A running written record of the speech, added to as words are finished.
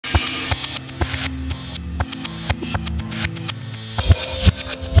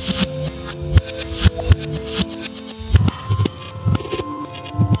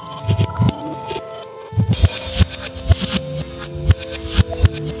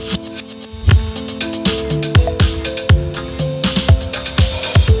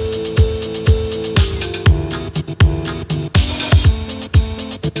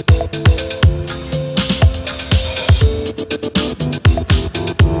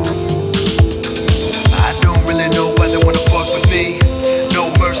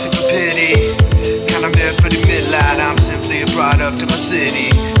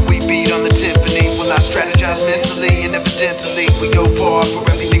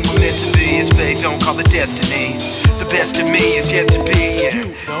don't call it destiny. The best of me is yet to be, yeah.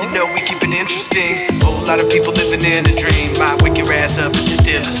 You know we keep it interesting. Whole lot of people living in a dream. Might wake your ass up if you're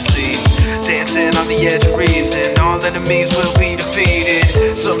still asleep. Dancing on the edge of reason. All enemies will be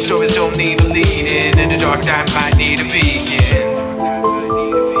defeated. Some stories don't need a lead in, and the dark night might need a beacon.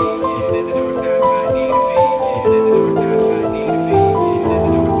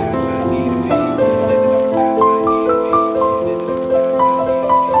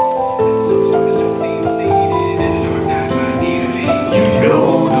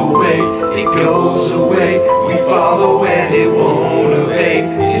 Away, we follow and it won't evade.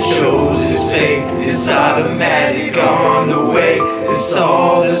 It shows its fate, it's automatic on the way. It's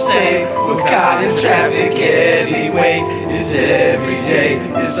all the same, we're caught in traffic heavyweight. It's every day,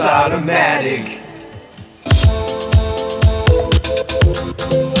 it's automatic.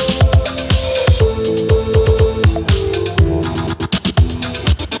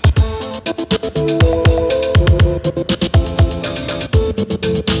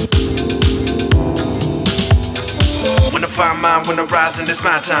 When I rise and it's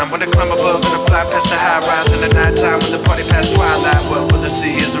my time. When I climb above and I fly past the high rise. In the night time when the party past twilight. What will I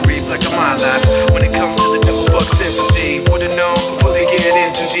see is a reflect of my life. When it comes to the double buck sympathy, would've known before they get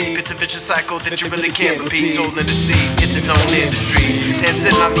in too deep. It's a vicious cycle that you really can't repeat. Soul in the sea, it's its own industry.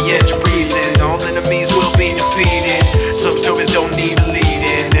 Dancing on the edge of reason. All enemies will be defeated. Some stories don't need a lead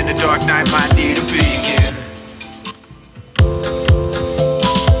in, and the dark night might need a beacon.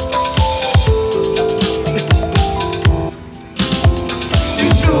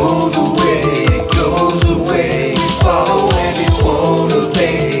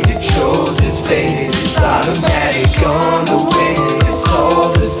 On the way, it's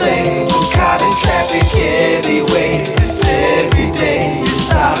all the same. We're caught in traffic heavyweight. It's every day,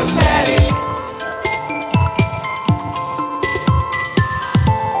 it's automatic.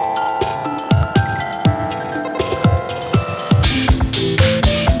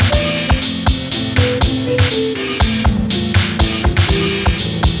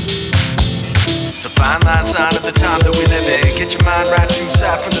 It's a fine line sign of the time that we live in. Get your mind right, true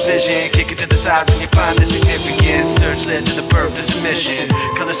side from the vision. Kick it to the side when you find the significance. Search led to the purpose and mission.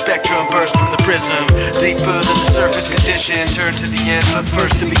 Color spectrum burst from the prism. Deeper than the surface condition. Turn to the end, but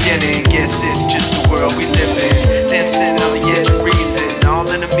first the beginning. Guess it's just the world we live in. Dancing on the edge